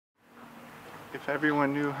If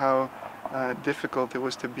everyone knew how difficult it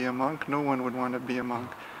was to be a monk, no one would want to be a monk.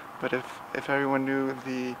 But if everyone knew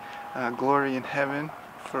the glory in heaven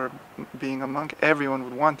for being a monk, everyone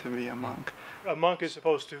would want to be a monk. A monk is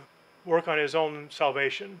supposed to work on his own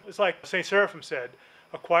salvation. It's like St. Seraphim said,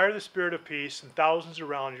 acquire the spirit of peace and thousands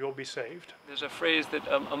around you will be saved. There's a phrase that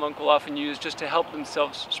a monk will often use just to help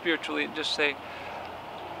themselves spiritually, just say,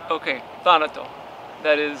 okay, thanato.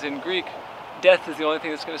 That is, in Greek, death is the only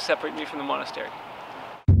thing that's going to separate me from the monastery.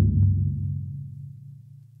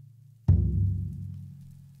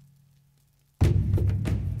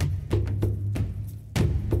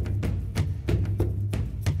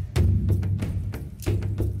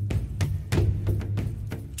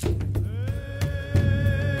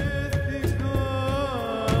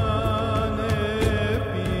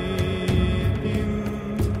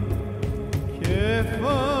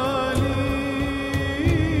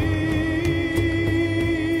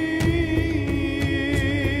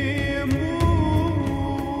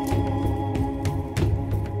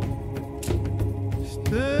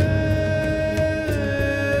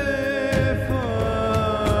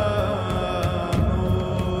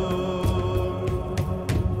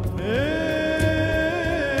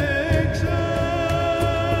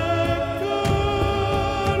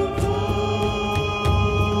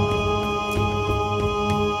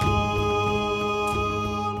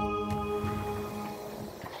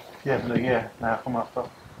 Να έχουμε αυτό.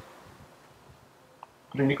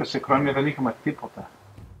 Πριν 20 χρόνια δεν είχαμε τίποτα.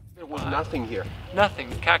 There was nothing here. Nothing,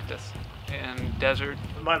 cactus and desert.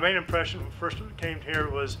 My main impression when I first came here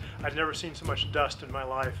was I'd never seen so much dust in my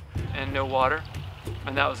life. And no water.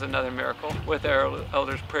 And that was another miracle. With our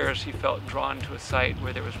elders' prayers, he felt drawn to a site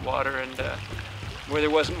where there was water, and where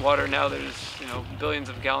there wasn't water, now there's, billions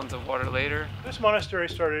of gallons of water later. This monastery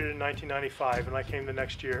started in 1995, and I came the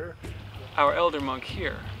next year. Our elder monk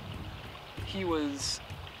here, he was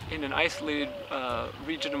in an isolated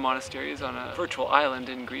region of monasteries on a virtual island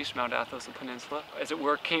in Greece, Mount Athos, the peninsula. As it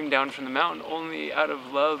were, came down from the mountain only out of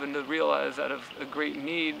love and to realize out of a great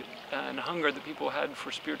need and hunger that people had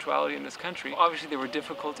for spirituality in this country. Obviously there were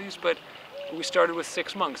difficulties, but we started with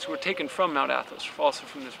 6 monks who were taken from Mount Athos, also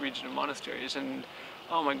from this region of monasteries. And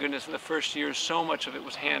oh my goodness, in the first years, so much of it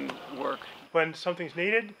was handwork. When something's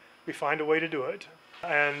needed, we find a way to do it.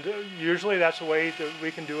 And usually that's a way that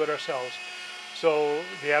we can do it ourselves. So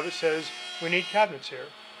the abbot says, we need cabinets here.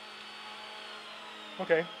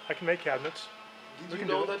 Okay, I can make cabinets. Did you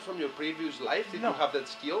know that from your previous life? Did you have that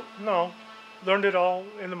skill? No, learned it all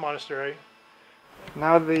in the monastery.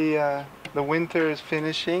 Now the winter is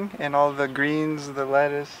finishing, and all the greens, the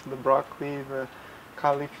lettuce, the broccoli, the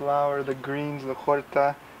cauliflower, the greens, the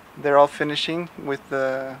horta, they're all finishing with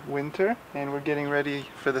the winter, and we're getting ready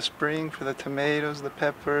for the spring, for the tomatoes, the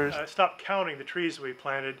peppers. I stopped counting the trees we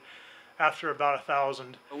planted after about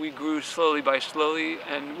 1,000. We grew slowly by slowly,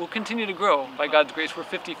 and we'll continue to grow. By God's grace, we're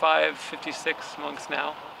 55, 56 monks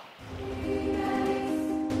now.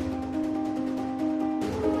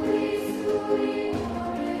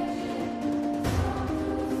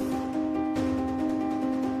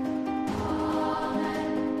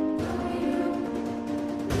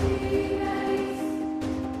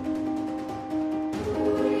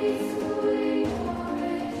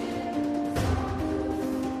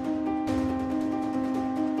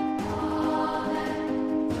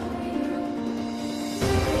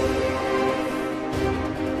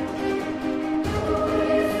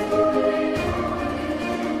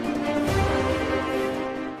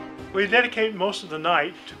 We dedicate most of the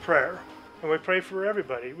night to prayer, and we pray for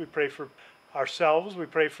everybody. We pray for ourselves, we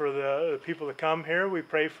pray for the people that come here, we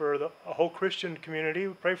pray for the whole Christian community,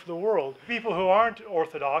 we pray for the world. People who aren't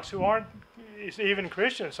Orthodox, who aren't even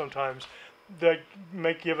Christian sometimes, that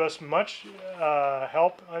may give us much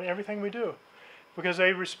help on everything we do, because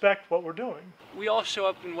they respect what we're doing. We all show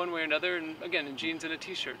up in one way or another, and again, in jeans and a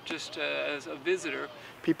t-shirt, just as a visitor.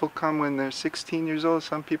 People come when they're 16 years old,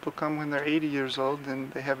 some people come when they're 80 years old,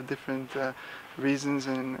 and they have different reasons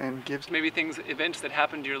and gifts. Maybe events that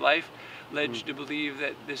happened in your life led you to believe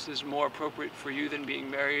that this is more appropriate for you than being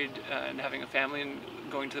married and having a family and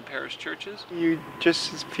going to the parish churches. You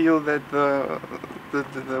just feel that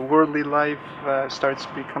the worldly life starts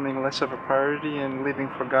becoming less of a priority, and living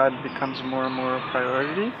for God becomes more and more a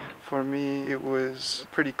priority. For me, it was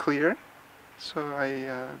pretty clear, so I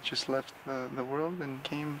just left the world and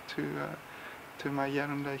came to my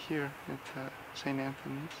Yarunda here at St.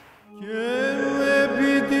 Anthony's.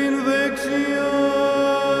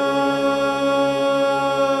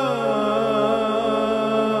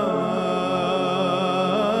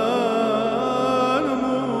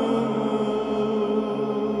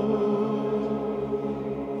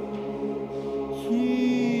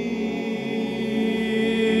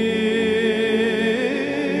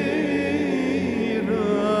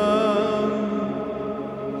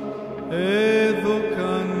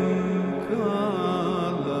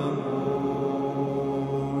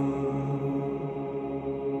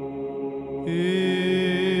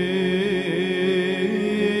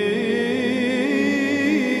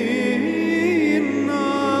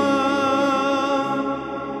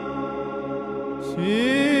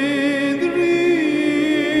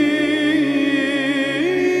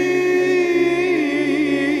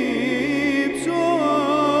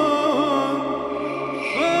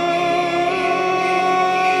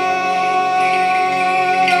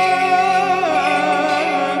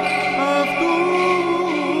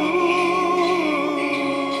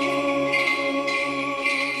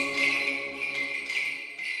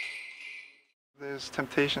 There's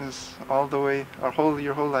temptations all the way,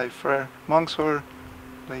 your whole life, for monks or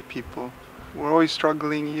lay people. We're always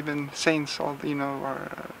struggling, even saints, are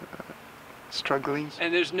struggling.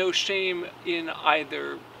 And there's no shame in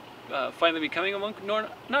either finally becoming a monk nor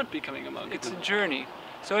not becoming a monk. It's a journey,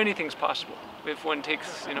 so anything's possible if one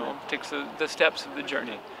takes, the steps of the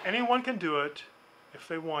journey. Anyone can do it if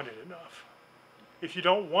they want it enough. If you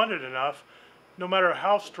don't want it enough, no matter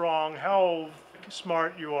how strong, how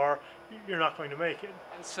smart you are, you're not going to make it.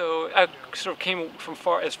 And so I sort of came from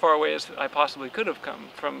as far away as I possibly could have come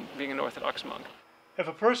from being an Orthodox monk. If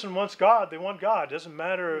a person wants God, they want God. It doesn't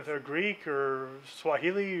matter if they're Greek or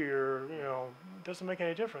Swahili or, it doesn't make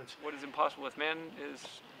any difference. What is impossible with man is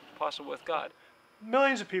possible with God.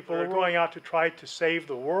 Millions of people are going out to try to save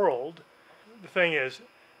the world. The thing is,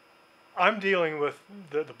 I'm dealing with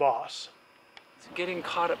the boss. Getting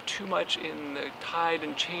caught up too much in the tide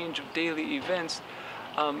and change of daily events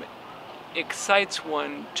excites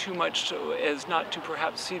one too much so as not to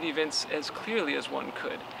perhaps see the events as clearly as one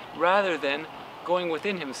could, rather than going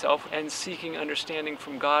within himself and seeking understanding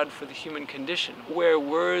from God for the human condition. Where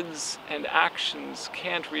words and actions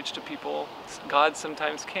can't reach to people, God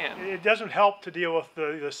sometimes can. It doesn't help to deal with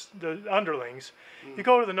the underlings. You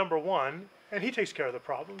go to the number one, and he takes care of the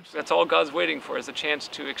problems. That's all God's waiting for, is a chance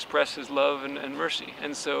to express his love and mercy.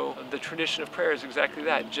 And so the tradition of prayer is exactly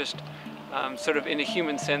that, just sort of in a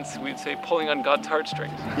human sense, we'd say pulling on God's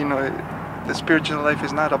heartstrings. The spiritual life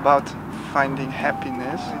is not about finding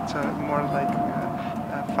happiness. It's more like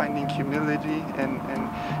finding humility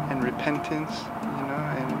and repentance,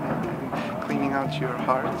 and cleaning out your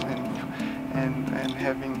heart and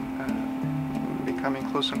having becoming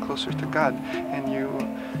closer and closer to God, and you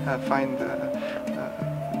find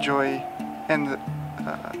joy and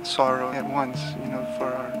sorrow at once, for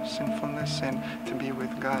our sinfulness and to be with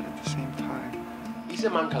God at the same time. Is a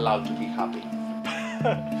monk allowed to be happy?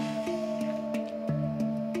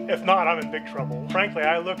 If not, I'm in big trouble. Frankly,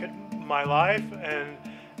 I look at my life and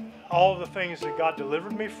all of the things that God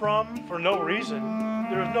delivered me from for no reason.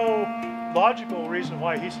 There's no logical reason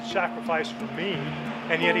why he should sacrifice for me,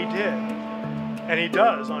 and yet he did. And he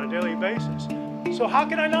does on a daily basis. So how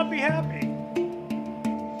can I not be happy?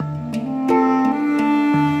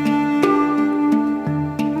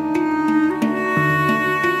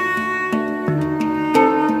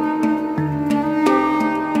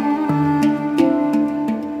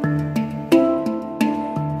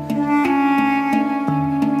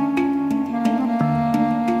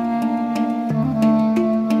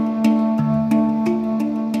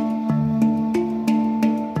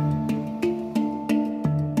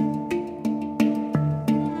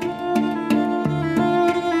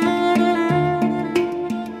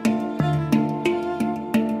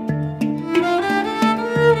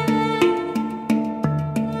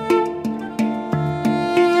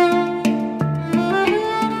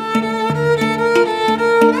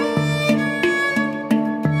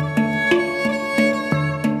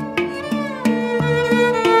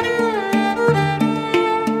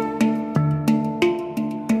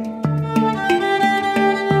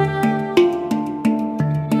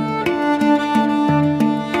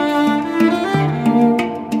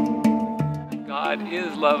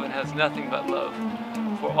 Love and has nothing but love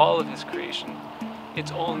for all of his creation.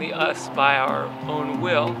 It's only us, by our own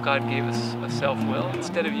will, God gave us a self-will.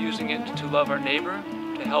 Instead of using it to love our neighbor,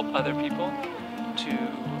 to help other people, to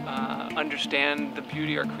understand the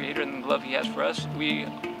beauty of our Creator and the love he has for us, we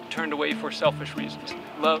turned away for selfish reasons.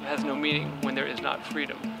 Love has no meaning when there is not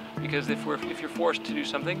freedom. Because if you're forced to do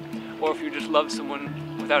something, or if you just love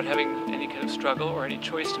someone without having any kind of struggle or any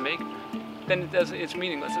choice to make, then it's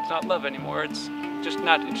meaningless. It's not love anymore. It's just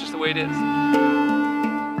the way it is.